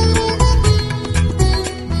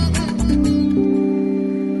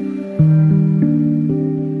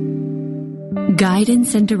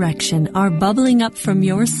 Guidance and direction are bubbling up from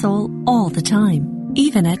your soul all the time,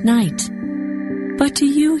 even at night. But do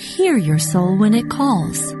you hear your soul when it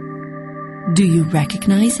calls? Do you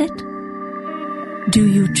recognize it? Do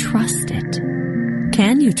you trust it?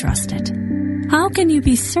 Can you trust it? How can you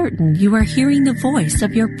be certain you are hearing the voice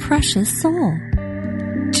of your precious soul?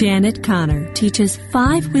 Janet Connor teaches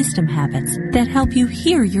 5 wisdom habits that help you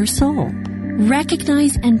hear your soul,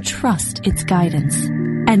 recognize and trust its guidance,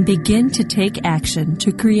 and begin to take action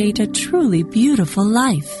to create a truly beautiful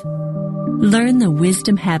life. Learn the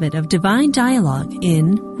wisdom habit of divine dialogue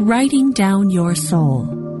in Writing Down Your Soul.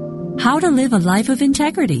 How to live a life of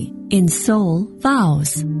integrity in Soul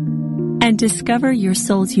Vows. And discover your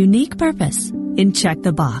soul's unique purpose in Check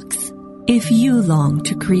the Box. If you long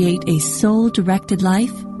to create a soul-directed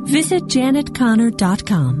life, visit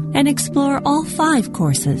janetconnor.com and explore all 5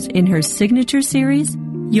 courses in her signature series,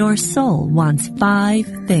 Your Soul Wants 5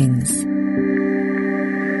 Things.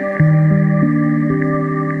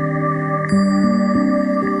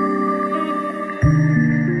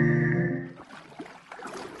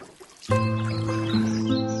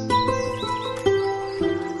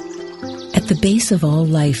 base of all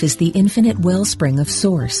life is the infinite wellspring of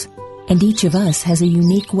Source, and each of us has a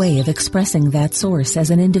unique way of expressing that Source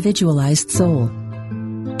as an individualized soul.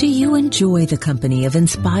 Do you enjoy the company of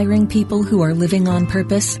inspiring people who are living on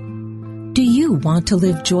purpose? Do you want to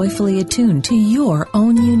live joyfully attuned to your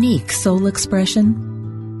own unique soul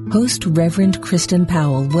expression? Host Reverend Kristen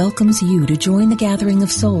Powell welcomes you to join the gathering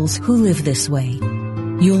of souls who live this way.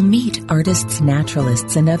 You'll meet artists,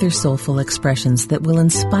 naturalists, and other soulful expressions that will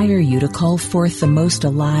inspire you to call forth the most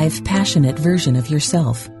alive, passionate version of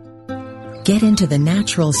yourself. Get into the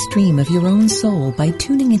natural stream of your own soul by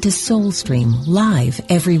tuning into Soulstream live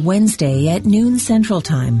every Wednesday at noon Central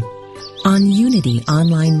Time on Unity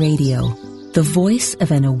Online Radio, the voice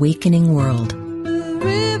of an awakening world.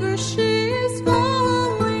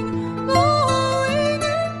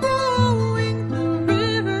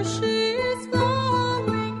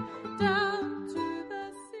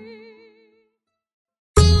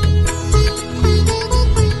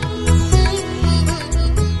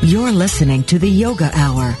 You're listening to the Yoga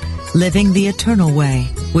Hour, Living the Eternal Way,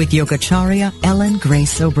 with Yogacharya Ellen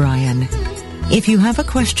Grace O'Brien. If you have a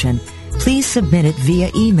question, please submit it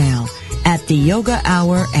via email at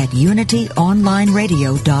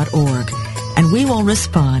theyogahour@unityonlineradio.org, and we will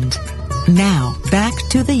respond. Now, back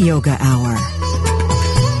to the Yoga Hour.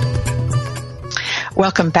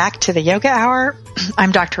 Welcome back to the Yoga Hour.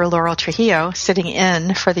 I'm Dr. Laurel Trujillo, sitting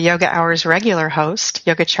in for the Yoga Hour's regular host,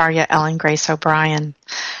 Yogacharya Ellen Grace O'Brien.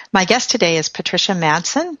 My guest today is Patricia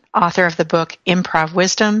Madson, author of the book Improv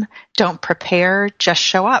Wisdom, Don't Prepare, Just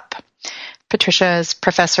Show Up. Patricia is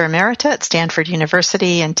Professor Emerita at Stanford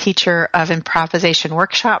University and teacher of improvisation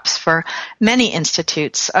workshops for many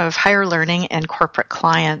institutes of higher learning and corporate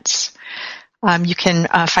clients. You can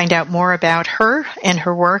find out more about her and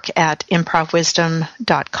her work at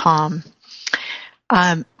improvwisdom.com.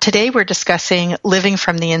 Today we're discussing living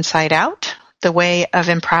from the inside out, the way of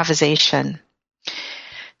improvisation.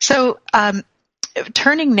 So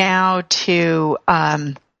turning now to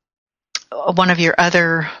one of your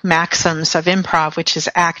other maxims of improv, which is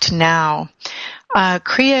act now.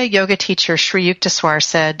 Kriya yoga teacher Sri Yukteswar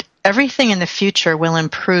said, "Everything in the future will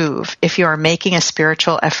improve if you are making a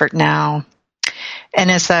spiritual effort now." And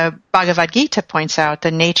as the Bhagavad Gita points out,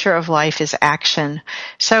 the nature of life is action.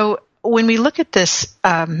 So when we look at this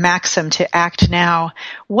maxim to act now,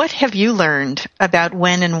 what have you learned about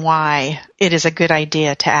when and why it is a good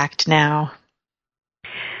idea to act now?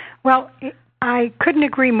 Well, I couldn't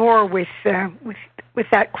agree more with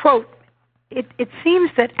that quote. It seems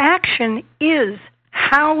that action is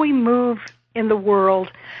how we move in the world,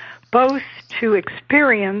 both to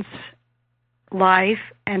experience life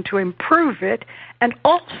and to improve it, and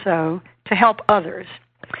also to help others.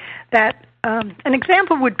 That an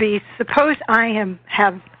example would be, suppose I'm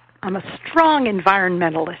a strong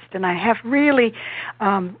environmentalist, and I have really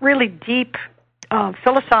deep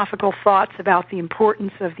philosophical thoughts about the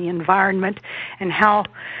importance of the environment and how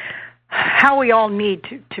we all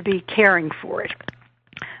need to be caring for it.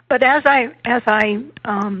 But as I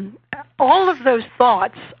all of those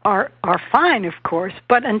thoughts are fine, of course,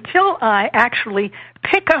 but until I actually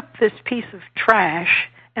pick up this piece of trash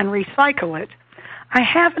and recycle it, I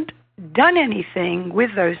haven't done anything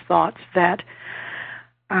with those thoughts that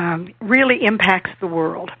really impacts the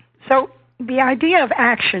world. So the idea of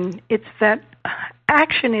action, it's that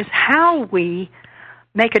action is how we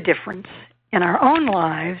make a difference in our own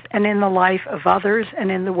lives and in the life of others and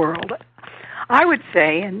in the world. I would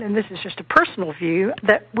say, and this is just a personal view,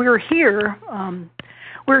 that we're here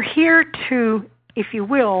to, if you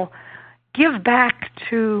will, give back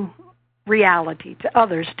to reality, to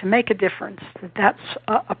others, to make a difference. That's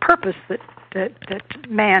a purpose that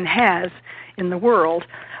man has in the world.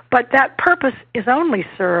 But that purpose is only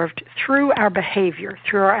served through our behavior,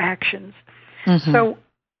 through our actions. Mm-hmm. So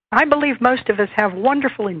I believe most of us have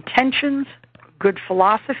wonderful intentions, good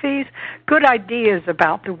philosophies, good ideas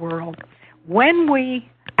about the world. When we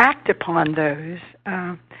act upon those,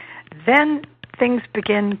 then things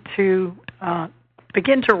begin to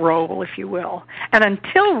roll, if you will. And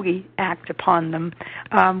until we act upon them,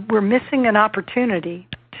 we're missing an opportunity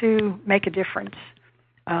to make a difference.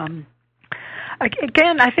 Again,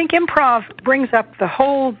 I think improv brings up the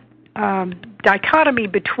whole dichotomy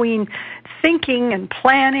between thinking and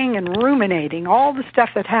planning and ruminating, all the stuff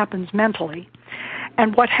that happens mentally,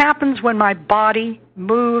 and what happens when my body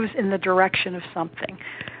moves in the direction of something.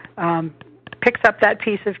 Picks up that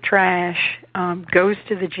piece of trash, goes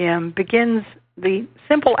to the gym, begins the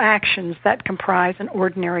simple actions that comprise an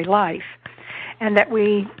ordinary life. And that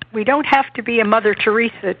we don't have to be a Mother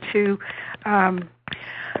Teresa to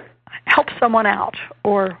help someone out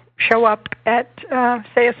or show up at,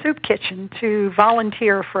 say, a soup kitchen to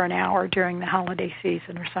volunteer for an hour during the holiday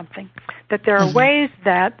season or something. That there are ways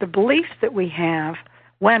that the beliefs that we have,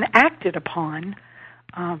 when acted upon,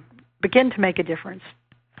 begin to make a difference.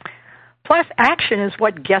 Plus, action is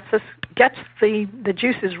what gets the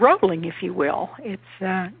juices rolling, if you will.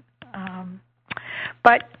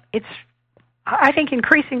 But it's, I think,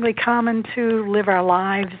 increasingly common to live our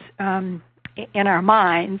lives in our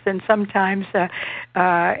minds, and sometimes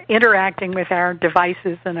interacting with our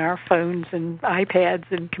devices and our phones and iPads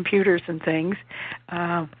and computers and things,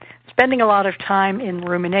 spending a lot of time in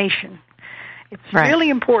rumination. It's really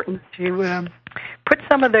important to put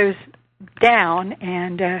some of those down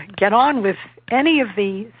and get on with any of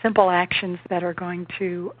the simple actions that are going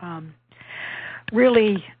to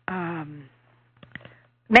really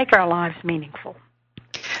make our lives meaningful.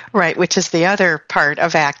 Right, which is the other part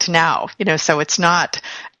of act now. So it's not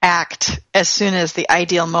act as soon as the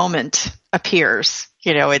ideal moment appears.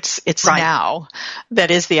 It's now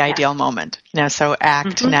that is the ideal moment. So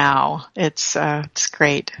act now. It's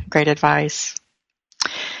great advice.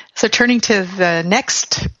 So turning to the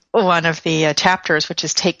next one of the chapters, which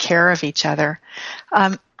is take care of each other.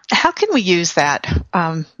 How can we use that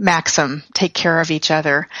maxim, take care of each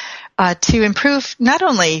other, to improve not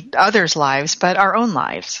only others' lives, but our own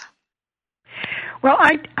lives? Well,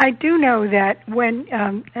 I do know that when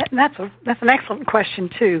that's an excellent question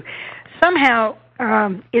too. Somehow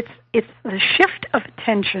it's the shift of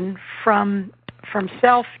attention from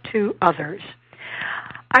self to others.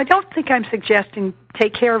 I don't think I'm suggesting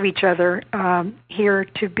take care of each other here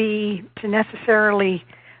to necessarily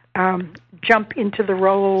jump into the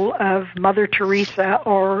role of Mother Teresa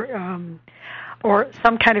or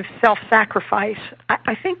some kind of self-sacrifice.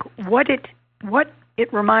 I think what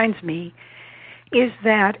it reminds me is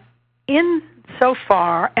that in so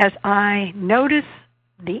far as I notice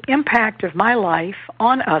the impact of my life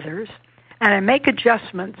on others and I make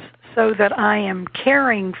adjustments so that I am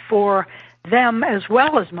caring for them as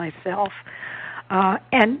well as myself,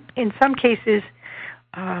 and in some cases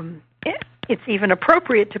it's even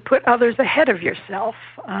appropriate to put others ahead of yourself.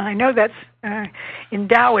 I know that's in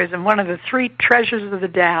Taoism, one of the three treasures of the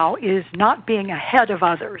Tao is not being ahead of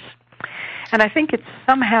others. And I think it's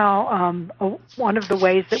somehow one of the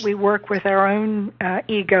ways that we work with our own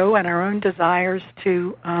ego and our own desires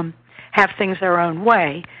to have things our own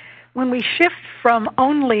way. When we shift from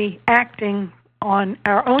only acting on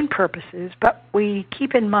our own purposes, but we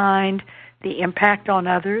keep in mind the impact on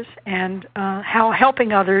others and how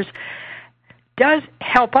helping others does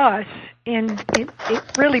help us.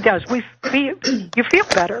 It really does. You feel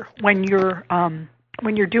better when you're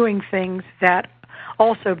doing things that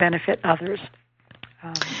also benefit others.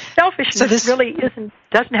 Selfishness really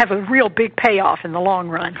doesn't have a real big payoff in the long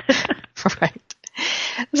run. Right.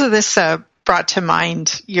 So this brought to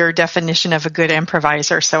mind your definition of a good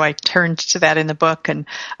improviser. So I turned to that in the book, and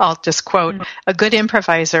I'll just quote, a good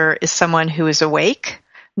improviser is someone who is awake,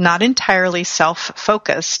 not entirely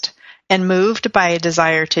self-focused, and moved by a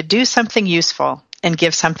desire to do something useful and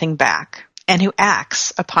give something back, and who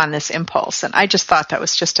acts upon this impulse. And I just thought that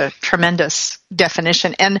was just a tremendous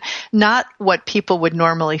definition and not what people would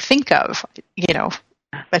normally think of.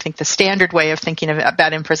 I think the standard way of thinking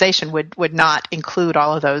about improvisation would not include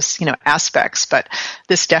all of those, aspects. But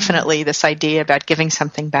this definitely, this idea about giving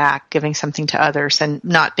something back, giving something to others, and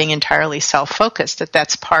not being entirely self-focused,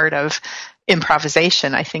 that's part of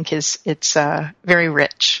improvisation, I think it's very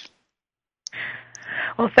rich.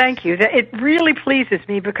 Well, thank you. It really pleases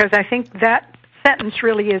me because I think that sentence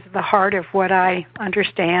really is the heart of what I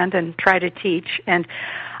understand and try to teach. And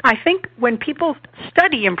I think when people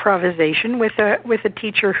study improvisation with a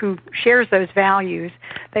teacher who shares those values,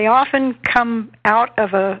 they often come out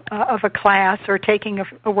of a class or taking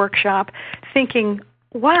a workshop thinking,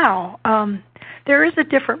 wow, there is a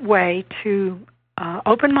different way to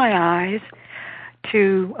open my eyes,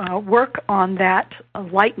 to work on that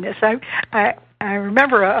lightness. I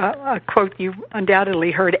remember a quote you undoubtedly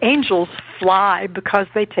heard, angels fly because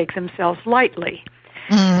they take themselves lightly.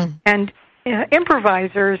 Mm. And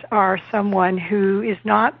improvisers are someone who is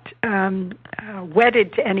not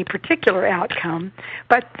wedded to any particular outcome,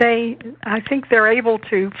 but I think they're able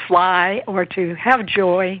to fly or to have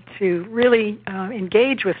joy, to really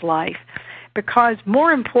engage with life, because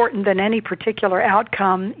more important than any particular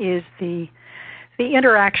outcome is the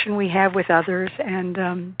interaction we have with others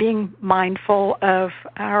and being mindful of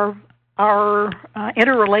our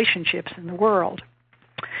interrelationships in the world.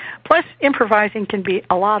 Plus, improvising can be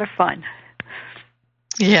a lot of fun.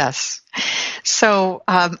 Yes. So,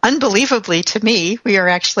 unbelievably to me, we are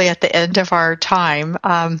actually at the end of our time.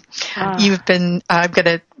 You've been, I'm going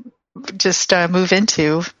to just move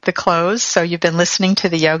into the close. So you've been listening to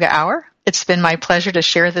the Yoga Hour. It's been my pleasure to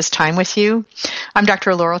share this time with you. I'm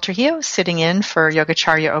Dr. Laurel Trujillo, sitting in for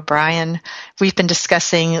Yogacharya O'Brien. We've been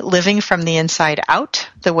discussing living from the inside out,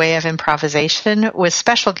 the way of improvisation, with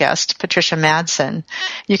special guest Patricia Madson.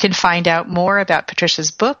 You can find out more about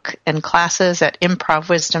Patricia's book and classes at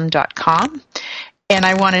improvwisdom.com. And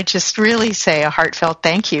I want to just really say a heartfelt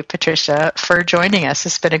thank you, Patricia, for joining us.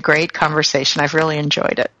 It's been a great conversation. I've really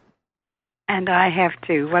enjoyed it. And I have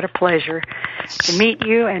too. What a pleasure to meet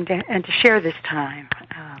you and to share this time.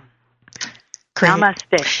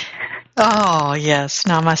 Namaste. Oh, yes.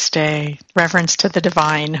 Namaste. Reverence to the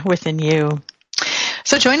divine within you.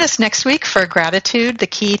 So join us next week for Gratitude, the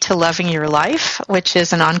Key to Loving Your Life, which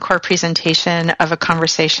is an encore presentation of a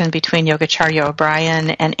conversation between Yogacharya O'Brien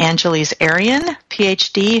and Angeles Arian,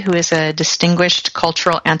 PhD, who is a distinguished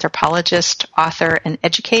cultural anthropologist, author, and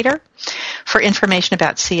educator. For information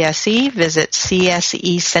about CSE, visit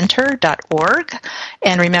csecenter.org.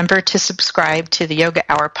 And remember to subscribe to the Yoga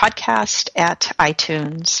Hour podcast at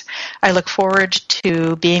iTunes. I look forward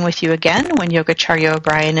to being with you again when Yogacharya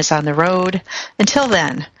O'Brien is on the road. Until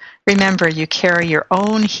then, remember you carry your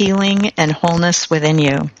own healing and wholeness within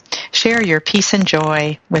you. Share your peace and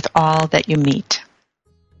joy with all that you meet.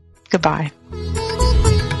 Goodbye.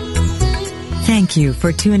 Thank you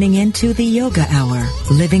for tuning in to the Yoga Hour,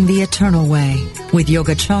 Living the Eternal Way, with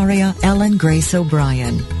Yogacharya Ellen Grace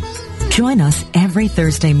O'Brien. Join us every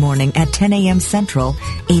Thursday morning at 10 a.m. Central,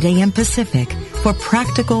 8 a.m. Pacific, for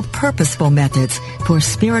practical, purposeful methods for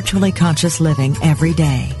spiritually conscious living every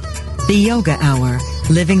day. The Yoga Hour,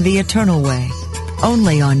 Living the Eternal Way,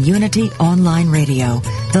 only on Unity Online Radio,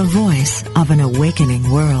 the voice of an awakening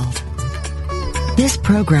world. This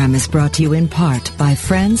program is brought to you in part by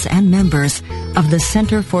friends and members of the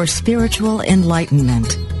Center for Spiritual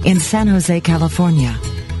Enlightenment in San Jose, California,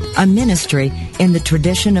 a ministry in the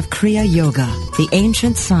tradition of Kriya Yoga, the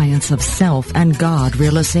ancient science of self and God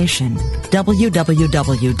realization.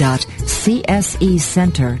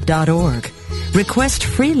 www.csecenter.org. Request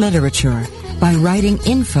free literature by writing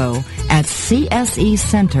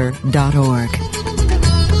info@csecenter.org.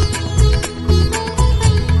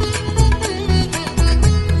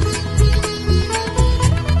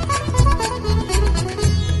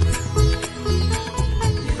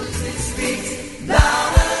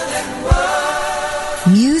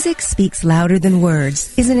 Music Speaks Louder Than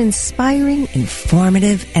Words is an inspiring,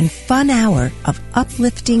 informative, and fun hour of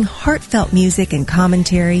uplifting, heartfelt music and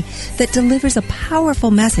commentary that delivers a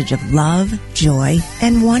powerful message of love, joy,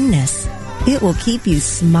 and oneness. It will keep you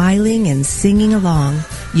smiling and singing along.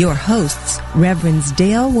 Your hosts, Reverends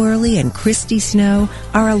Dale Worley and Christy Snow,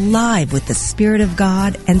 are alive with the Spirit of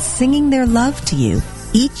God and singing their love to you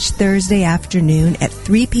each Thursday afternoon at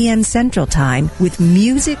 3 p.m. Central Time with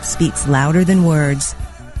Music Speaks Louder Than Words.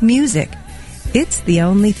 Music. It's the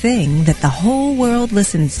only thing that the whole world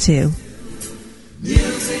listens to.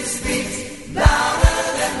 Music speaks louder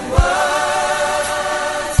than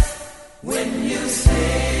words when you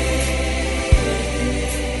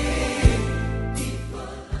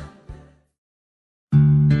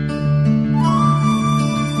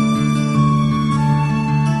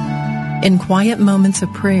In quiet moments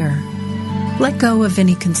of prayer, let go of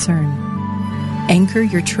any concern. Anchor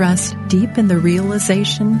your trust deep in the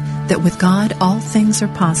realization that with God all things are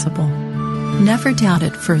possible. Never doubt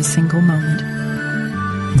it for a single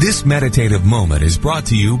moment. This meditative moment is brought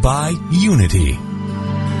to you by Unity.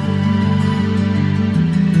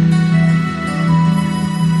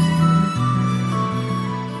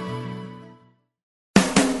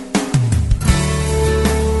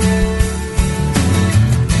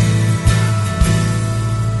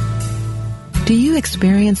 Do you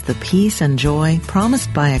experience the peace and joy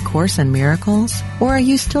promised by A Course in Miracles? Or are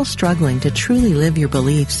you still struggling to truly live your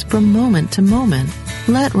beliefs from moment to moment?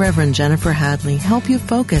 Let Reverend Jennifer Hadley help you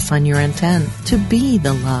focus on your intent to be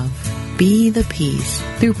the love, be the peace,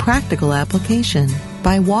 through practical application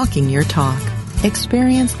by walking your talk.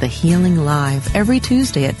 Experience the healing live every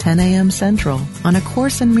Tuesday at 10 a.m. Central on A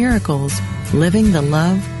Course in Miracles, Living the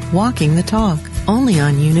Love, Walking the Talk. Only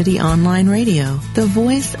on Unity Online Radio, the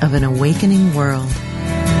voice of an awakening world.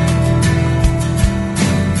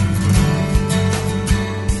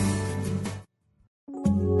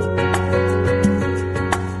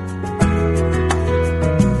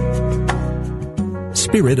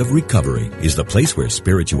 Spirit of Recovery is the place where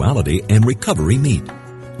spirituality and recovery meet,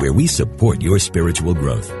 where we support your spiritual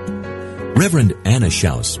growth. Reverend Anna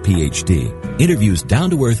Schaus, Ph.D., interviews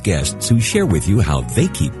down-to-earth guests who share with you how they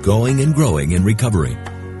keep going and growing in recovery.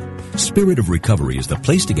 Spirit of Recovery is the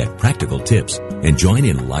place to get practical tips and join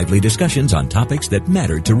in lively discussions on topics that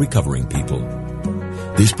matter to recovering people.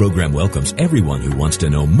 This program welcomes everyone who wants to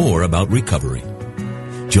know more about recovery.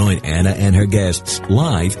 Join Anna and her guests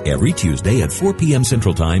live every Tuesday at 4 p.m.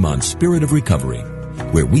 Central Time on Spirit of Recovery,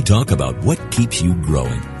 where we talk about what keeps you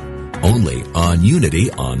growing. Only on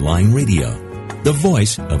Unity Online Radio, the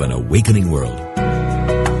voice of an awakening world.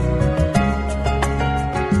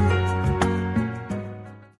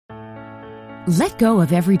 Let go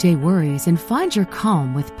of everyday worries and find your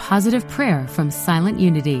calm with positive prayer from Silent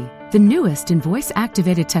Unity, the newest in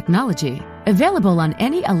voice-activated technology, available on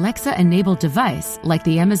any Alexa-enabled device like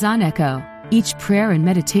the Amazon Echo. Each prayer and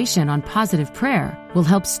meditation on positive prayer will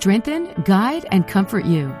help strengthen, guide, and comfort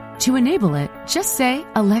you. To enable it, just say,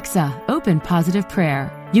 "Alexa, open positive prayer."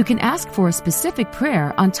 You can ask for a specific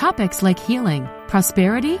prayer on topics like healing,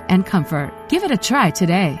 prosperity, and comfort. Give it a try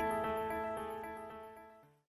today.